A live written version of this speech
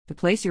To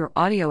place your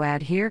audio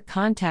ad here,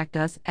 contact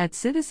us at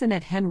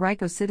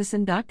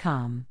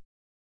citizen@henricocitizen.com.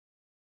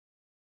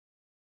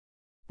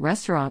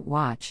 Restaurant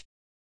Watch.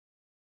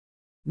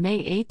 May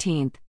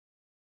 18th.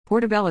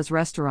 Portobella's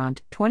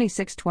Restaurant,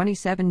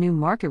 2627 New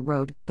Market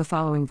Road. The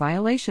following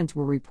violations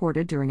were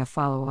reported during a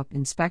follow-up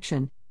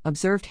inspection.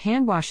 Observed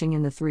hand washing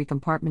in the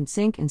 3-compartment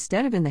sink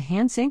instead of in the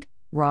hand sink.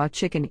 Raw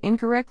chicken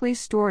incorrectly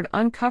stored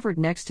uncovered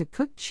next to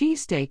cooked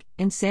cheesesteak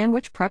in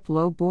sandwich prep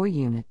low boy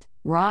unit.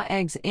 Raw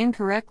eggs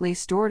incorrectly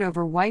stored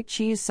over white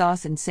cheese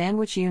sauce in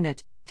sandwich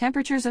unit.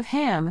 Temperatures of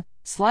ham,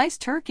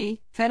 sliced turkey,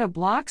 feta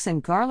blocks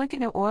and garlic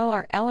in oil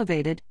are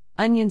elevated.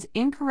 Onions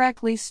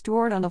incorrectly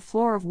stored on the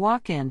floor of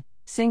walk-in.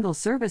 Single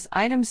service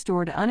items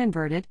stored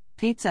uninverted.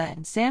 Pizza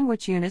and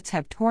sandwich units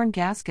have torn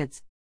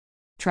gaskets.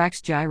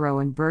 Trax Gyro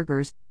and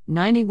Burgers,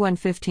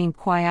 9115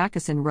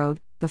 Quiaccasin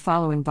Road. The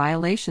following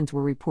violations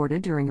were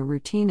reported during a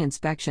routine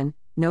inspection.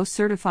 No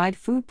certified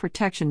food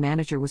protection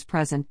manager was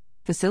present.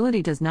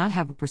 Facility does not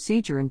have a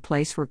procedure in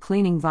place for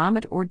cleaning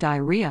vomit or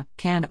diarrhea.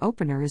 Can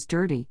opener is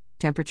dirty.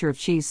 Temperature of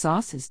cheese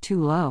sauce is too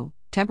low.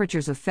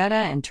 Temperatures of feta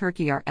and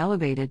turkey are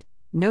elevated.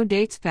 No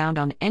dates found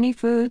on any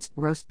foods.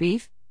 Roast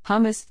beef,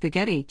 hummus,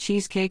 spaghetti,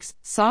 cheesecakes,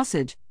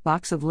 sausage.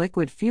 Box of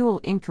liquid fuel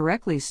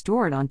incorrectly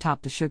stored on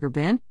top the sugar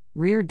bin.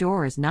 Rear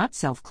door is not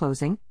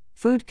self-closing.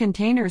 Food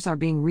containers are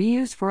being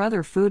reused for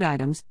other food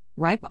items.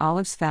 Ripe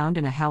olives found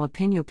in a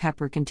jalapeno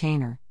pepper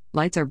container.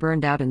 Lights are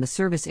burned out in the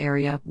service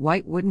area.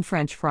 White wooden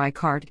French fry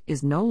cart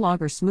is no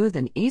longer smooth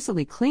and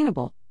easily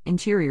cleanable.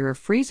 Interior of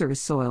freezer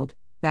is soiled.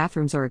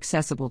 Bathrooms are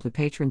accessible to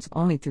patrons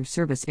only through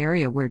service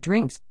area where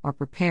drinks are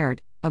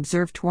prepared.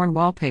 Observed torn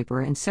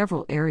wallpaper in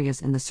several areas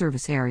in the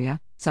service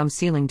area. Some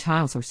ceiling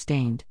tiles are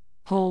stained.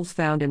 Holes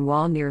found in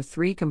wall near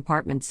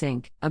 3-compartment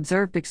sink.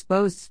 Observed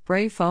exposed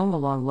spray foam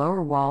along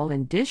lower wall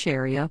and dish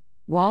area.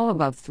 Wall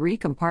above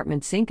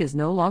 3-compartment sink is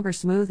no longer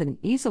smooth and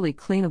easily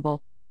cleanable.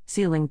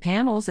 Ceiling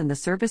panels in the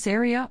service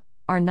area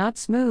are not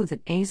smooth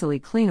and easily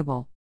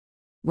cleanable.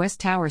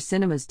 West Tower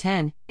Cinemas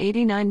 10,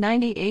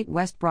 8998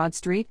 West Broad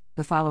Street.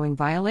 The following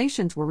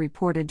violations were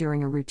reported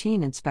during a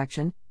routine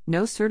inspection.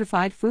 No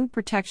certified food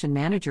protection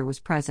manager was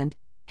present.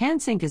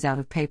 Hand sink is out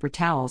of paper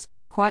towels.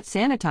 Quat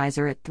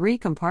sanitizer at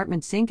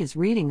 3-compartment sink is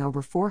reading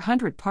over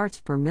 400 parts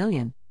per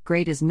million.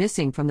 Grate is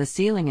missing from the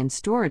ceiling in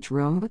storage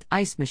room with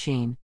ice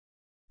machine.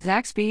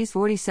 Zaxby's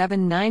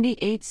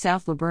 4798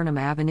 South Laburnum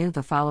Avenue.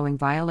 The following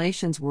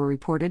violations were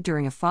reported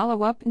during a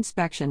follow-up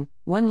inspection.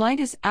 One light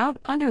is out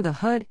under the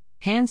hood.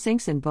 Hand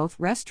sinks in both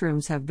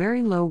restrooms have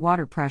very low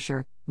water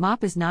pressure.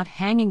 Mop is not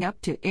hanging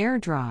up to air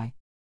dry.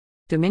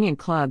 Dominion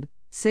Club,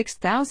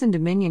 6000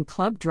 Dominion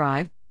Club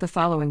Drive. The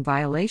following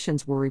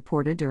violations were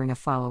reported during a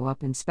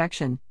follow-up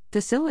inspection.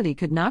 Facility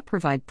could not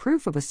provide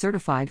proof of a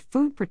certified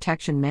food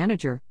protection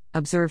manager.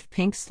 Observed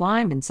pink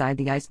slime inside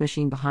the ice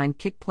machine behind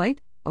kick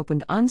plate.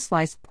 Opened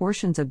unsliced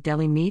portions of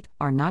deli meat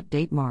are not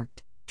date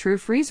marked. True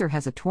freezer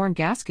has a torn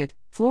gasket.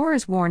 Floor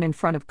is worn in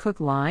front of cook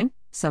line.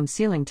 Some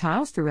ceiling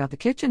tiles throughout the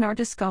kitchen are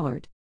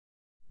discolored.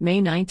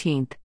 May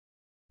 19th.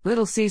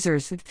 Little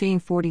Caesars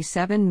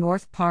 1547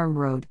 North Parm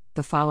Road.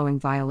 The following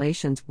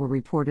violations were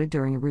reported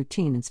during a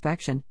routine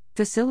inspection.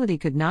 Facility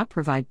could not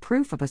provide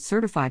proof of a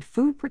certified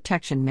food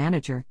protection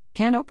manager.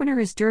 Can opener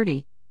is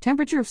dirty.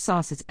 Temperature of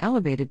sauce is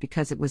elevated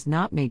because it was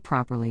not made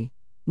properly.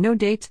 No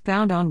dates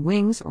found on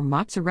wings or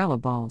mozzarella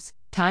balls.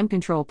 Time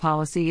control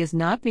policy is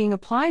not being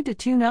applied to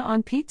tuna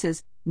on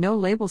pizzas. No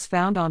labels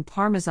found on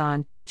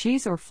Parmesan,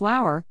 cheese or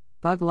flour.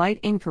 Bug light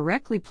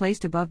incorrectly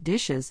placed above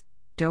dishes.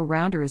 Dough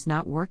rounder is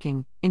not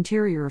working.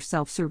 Interior of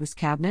self-service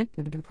cabinet,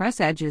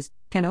 press edges,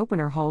 can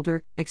opener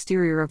holder,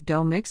 exterior of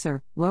dough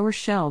mixer, lower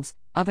shelves,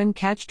 oven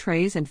catch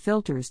trays and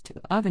filters to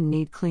oven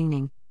need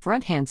cleaning.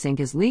 Front hand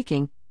sink is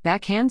leaking.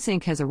 Back hand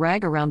sink has a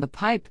rag around the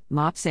pipe.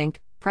 Mop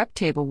sink, prep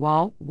table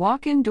wall,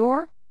 walk-in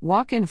door,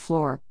 walk-in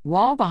floor,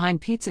 wall behind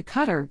pizza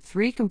cutter,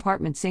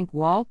 3-compartment sink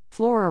wall,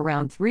 floor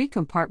around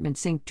 3-compartment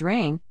sink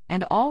drain,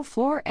 and all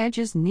floor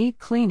edges need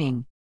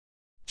cleaning.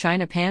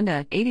 China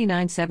Panda,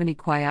 8970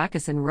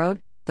 Quiaccasin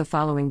Road. The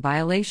following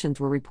violations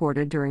were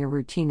reported during a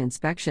routine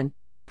inspection.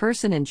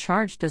 Person in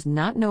charge does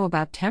not know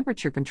about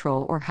temperature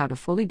control or how to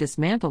fully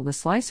dismantle the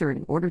slicer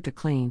in order to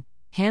clean.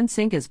 Hand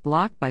sink is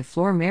blocked by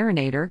floor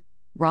marinator.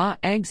 Raw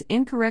eggs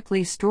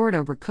incorrectly stored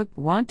over cooked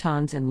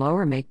wontons in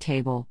lower make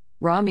table.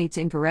 Raw meats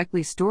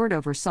incorrectly stored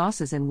over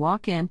sauces in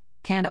walk-in.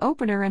 Can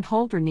opener and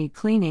holder need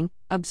cleaning.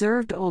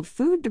 Observed old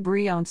food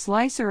debris on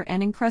slicer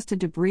and encrusted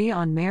debris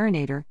on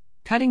marinator.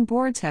 Cutting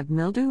boards have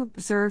mildew.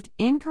 Observed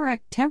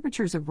incorrect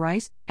temperatures of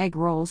rice, egg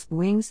rolls,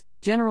 wings,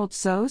 General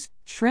Tso's,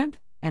 shrimp,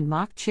 and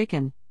mock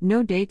chicken.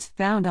 No dates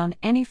found on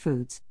any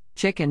foods.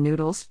 Chicken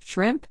noodles,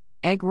 shrimp,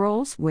 egg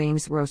rolls,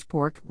 wings, roast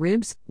pork,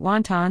 ribs,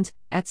 wontons,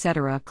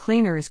 etc.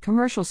 Cleaner is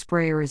commercial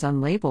sprayer is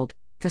unlabeled.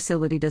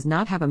 Facility does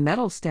not have a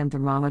metal stem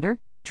thermometer.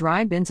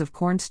 Dry bins of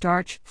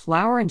cornstarch,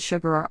 flour and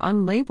sugar are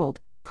unlabeled.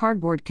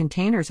 Cardboard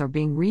containers are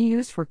being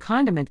reused for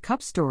condiment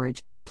cup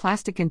storage.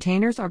 Plastic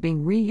containers are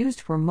being reused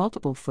for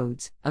multiple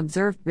foods.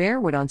 Observed bare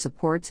wood on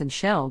supports and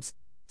shelves.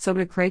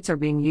 Soda crates are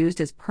being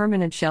used as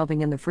permanent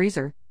shelving in the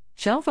freezer.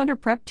 Shelf under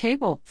prep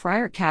table,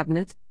 fryer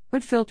cabinets,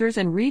 hood filters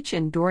and reach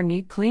in door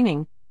need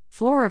cleaning.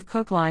 Floor of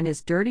cook line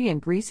is dirty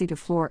and greasy to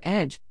floor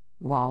edge.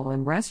 Wall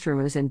and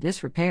restroom is in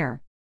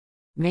disrepair.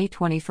 May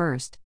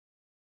 21st.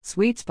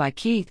 Sweets by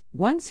Keith,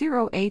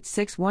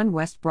 10861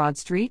 West Broad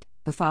Street.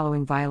 The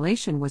following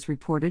violation was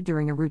reported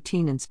during a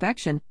routine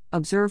inspection: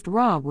 observed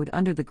raw wood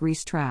under the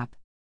grease trap.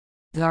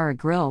 Zara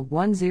Grill,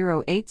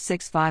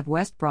 10865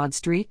 West Broad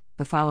Street.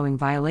 The following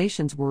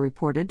violations were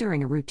reported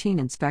during a routine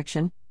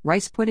inspection: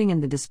 rice pudding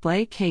in the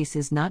display case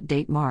is not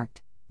date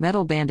marked.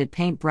 Metal banded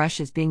paintbrush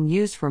is being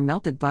used for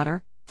melted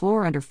butter.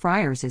 Floor under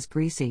fryers is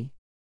greasy.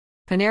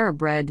 Panera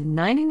Bread,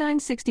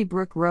 9960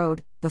 Brook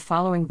Road. The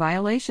following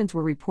violations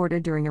were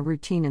reported during a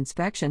routine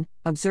inspection: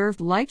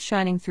 observed light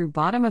shining through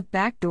bottom of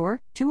back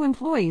door. 2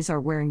 employees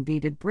are wearing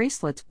beaded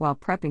bracelets while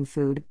prepping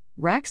food.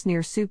 Racks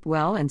near soup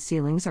well and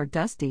ceilings are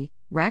dusty.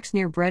 Racks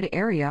near bread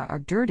area are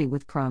dirty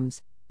with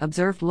crumbs.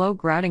 Observed low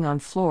grouting on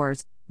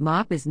floors.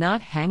 Mop is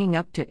not hanging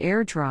up to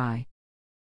air dry.